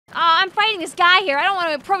I'm fighting this guy here. I don't want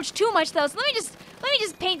to approach too much though. So let me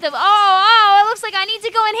just paint them. Oh, it looks like I need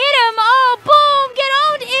to go and hit him. Oh, boom! Get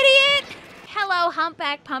owned, idiot! Hello,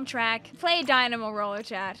 humpback pump track. Play Dynamo Roller,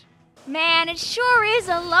 chat. Man, it sure is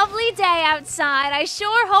a lovely day outside. I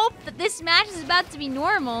sure hope that this match is about to be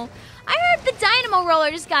normal. I heard the Dynamo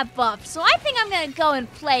Roller just got buffed, so I think I'm gonna go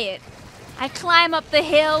and play it. I climb up the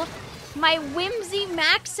hill, my whimsy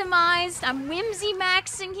maximized. I'm whimsy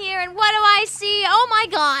maxing here, and what do I see? Oh my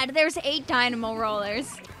god, there's 8 Dynamo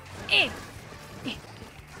Rollers. Oh,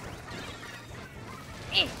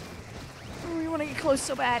 you wanna get close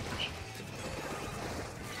so bad.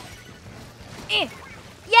 Yay!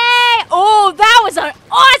 Oh, that was an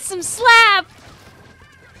awesome slap!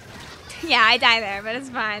 Yeah, I died there, but it's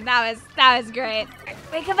fine. That was great.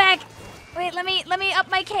 Wait, come back. Wait, let me up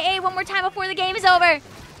my KA one more time before the game is over.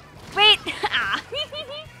 Wait. Ah.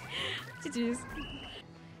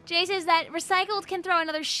 Jay says that recycled can throw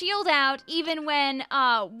another shield out even when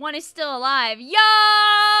one is still alive.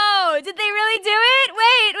 Yo! Did they really do it?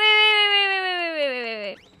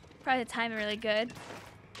 Wait. Probably the timing really good.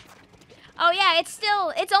 Oh yeah, it's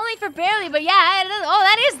only for barely, but yeah, oh,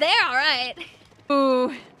 that is there, all right.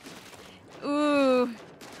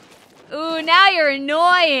 Ooh, now you're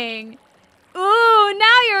annoying. Ooh,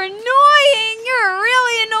 now you're annoying. You're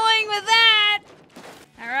really annoying with that.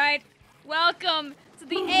 All right, welcome to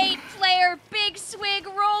the 8-player Big Swig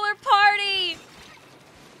Roller Party.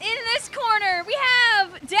 In this corner, we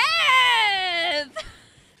have Death.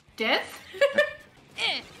 Death?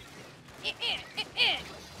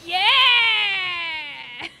 Yeah!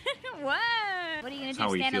 What? What are you gonna do?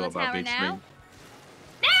 Stand on the tower now?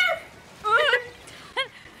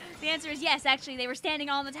 The answer is yes. Actually, they were standing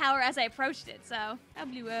on the tower as I approached it, so I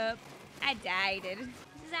blew up. I died. This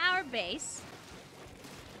is our base.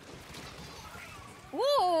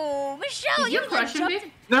 Ooh, Michelle, you crush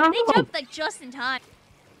him? No. They jumped like just in time.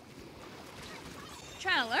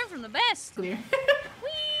 Trying to learn from the best. Clear.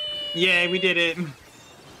 Yeah, we did it.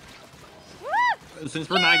 Since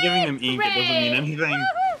we're not giving them ink, it doesn't mean anything.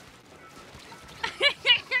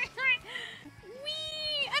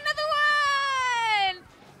 Whee! Another one!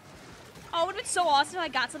 Oh, it would have been so awesome if I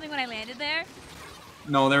got something when I landed there.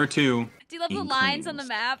 No, there were 2. Do you love the lines on the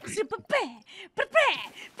map?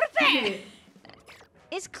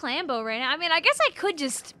 It's Clambo right now. I mean, I guess I could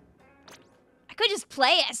just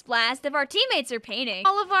play S-Blast if our teammates are painting.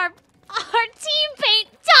 All of our team paint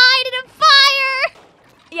died in a fire!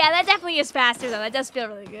 Yeah, that definitely is faster though. That does feel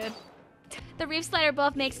really good. The Reef Slider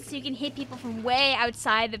buff makes it so you can hit people from way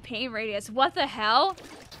outside the paint radius. What the hell?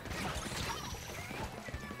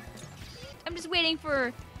 I'm just waiting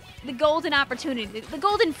for the golden opportunity. The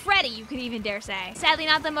golden Freddy, you could even dare say. Sadly,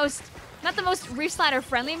 not the most Reef Slider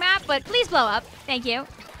friendly map, but please blow up. Thank you.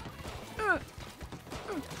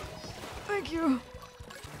 Thank you.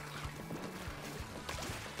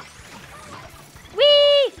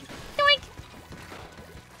 Whee! Doink!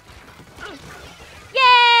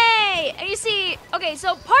 Yay! And you see, okay,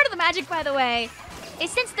 so part of the magic, by the way, is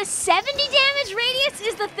since the 70 damage radius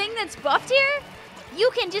is the thing that's buffed here, you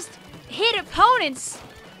can just hit opponents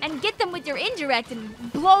and get them with your indirect and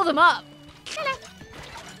blow them up. Hello.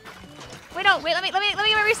 Wait, no, wait, let me get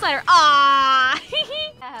my Reef-Slider. Ah!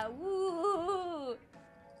 Woo!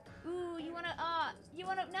 Ooh, you wanna,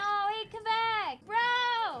 no, hey, come back!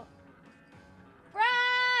 Bro!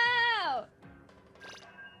 Bro!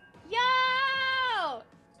 Yo!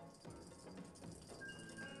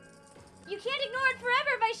 You can't ignore it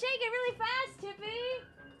forever if I shake it really fast, Tippy!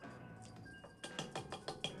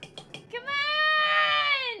 Come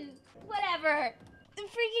on! Whatever.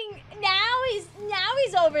 Freaking, now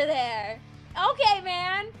he's over there. Okay,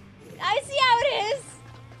 man. I see how it is.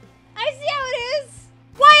 I see how it is.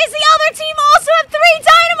 Why does the other team also have 3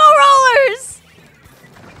 Dynamo Rollers?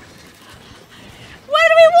 What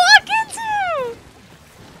did we walk into?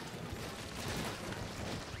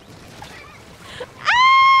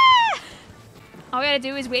 Ah! All we gotta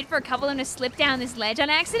do is wait for a couple of them to slip down this ledge on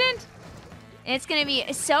accident. And it's gonna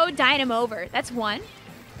be so Dynamo over. That's 1.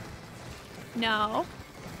 No.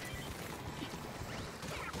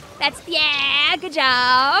 That's, yeah, good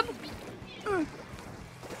job.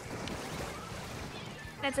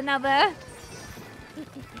 That's another.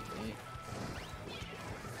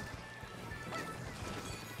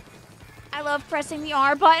 I love pressing the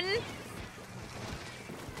R button.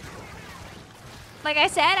 Like I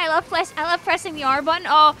said, I love pressing the R button.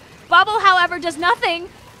 Oh, Bubble, however, does nothing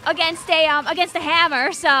against a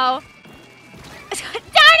hammer, so.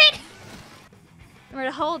 Darn it! We're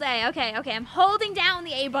to hold A. Okay, I'm holding down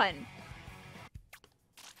the A button.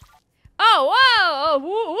 Oh, whoa! Oh,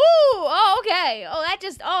 woo, woo! Oh, okay. Oh, that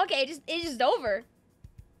just... Oh, okay. It's just over.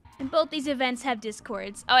 And both these events have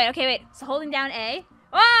discords. Oh, wait. Okay, wait. So holding down A.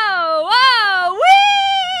 Whoa! Whoa!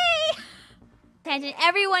 Whee! Tangent.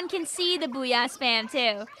 Everyone can see the booyah spam,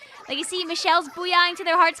 too. Like, you see Michelle's booyahing to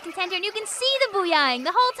their heart's content, and you can see the booyahing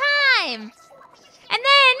the whole time. And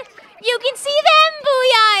then you can see them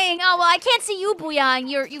booyahing. Oh, well, I can't see you booyahing.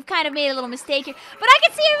 You've kind of made a little mistake here. But I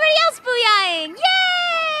can see everybody else booyahing.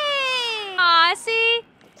 Yay! Aw, see?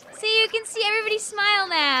 See, you can see everybody smile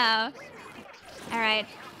now. All right.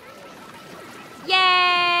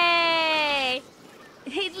 Yay!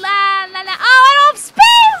 La, la, la. Oh, I don't have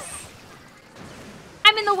space!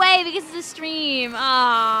 I'm in the way because of the stream.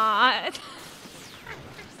 Aww.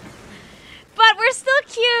 But we're still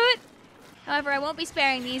cute. However, I won't be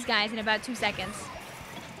sparing these guys in about 2 seconds.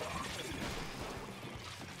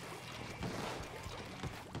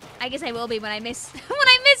 I guess I will be when I miss all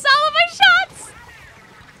of my shots.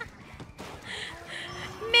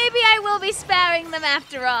 Maybe I will be sparing them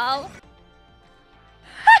after all.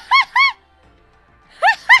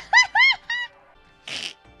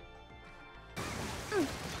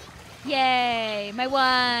 Yay, my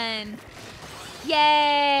 1.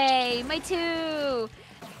 Yay, my 2.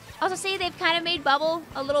 Also, see, they've kind of made Bubble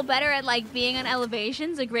a little better at, like, being on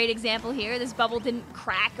elevations. A great example here. This Bubble didn't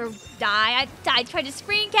crack or die. I tried to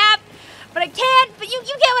screen cap, but I can't. But you get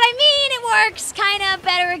what I mean. It works kind of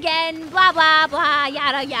better again. Blah, blah, blah,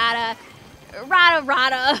 yada, yada. Rada,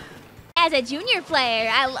 rada. As a junior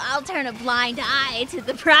player, I'll turn a blind eye to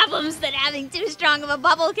the problems that having too strong of a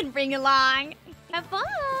bubble can bring along. Have fun.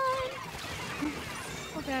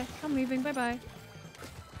 Okay, I'm leaving. Bye-bye.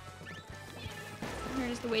 I'm here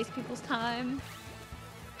just to waste people's time.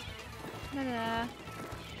 Da-da.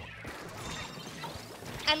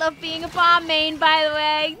 I love being a bomb main, by the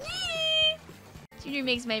way. Yee! Junior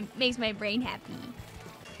makes my brain happy.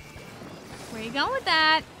 Where are you going with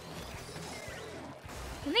that?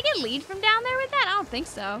 Can they get lead from down there with that? I don't think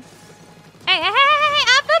so. Hey, hey, hey, hey, hey,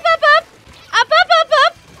 up, up, up, up! Up, up, up,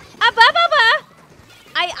 up! Up, up, up, up!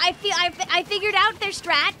 I figured out their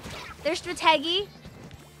strat, their strategy.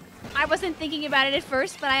 I wasn't thinking about it at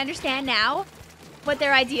first, but I understand now what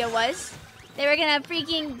their idea was. They were gonna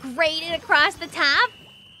freaking grate it across the top?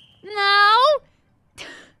 No!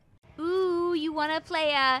 Ooh, you wanna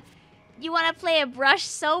play a brush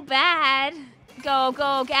so bad. Go,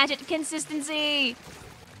 go, gadget consistency.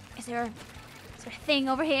 Is there a thing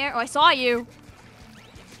over here? Oh, I saw you.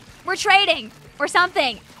 We're trading or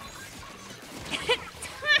something.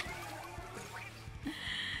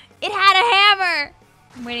 It had a hammer.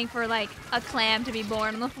 I'm waiting for, like, a clam to be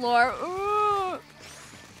born on the floor. Ooh.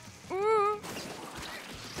 Ooh.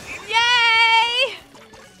 Yay!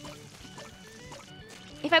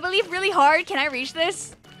 If I believe really hard, can I reach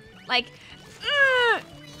this? Like, oh.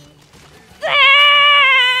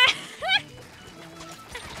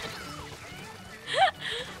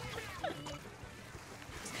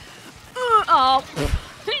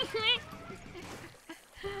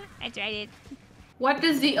 I tried it. What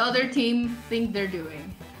does the other team think they're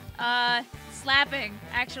doing? Slapping,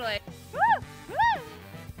 actually. Woo! Woo!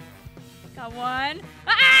 Got one.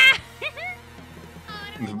 Ah!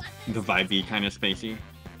 Oh, The vibe kind of spacey.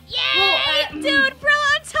 Yay! Well, dude,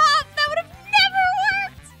 Brilla on top! That would have never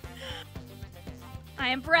worked! I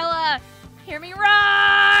am Brilla! Hear me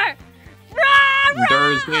roar! Roar! Roar!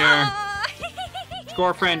 Dur's there.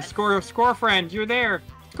 Score, friend. Score, friend. You're there.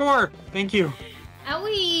 Score. Thank you.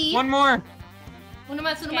 Owie! One more. Uno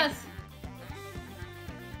más, uno más.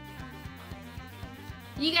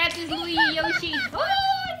 You got this, Louie, Yoshi. Oh,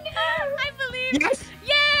 no! I believe. Yes!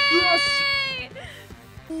 Yay! Yes!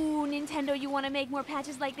 Ooh, Nintendo, you want to make more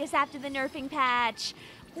patches like this after the nerfing patch.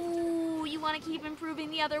 Ooh, you want to keep improving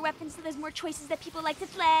the other weapons so there's more choices that people like to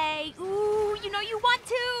play. Ooh, you know you want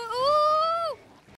to.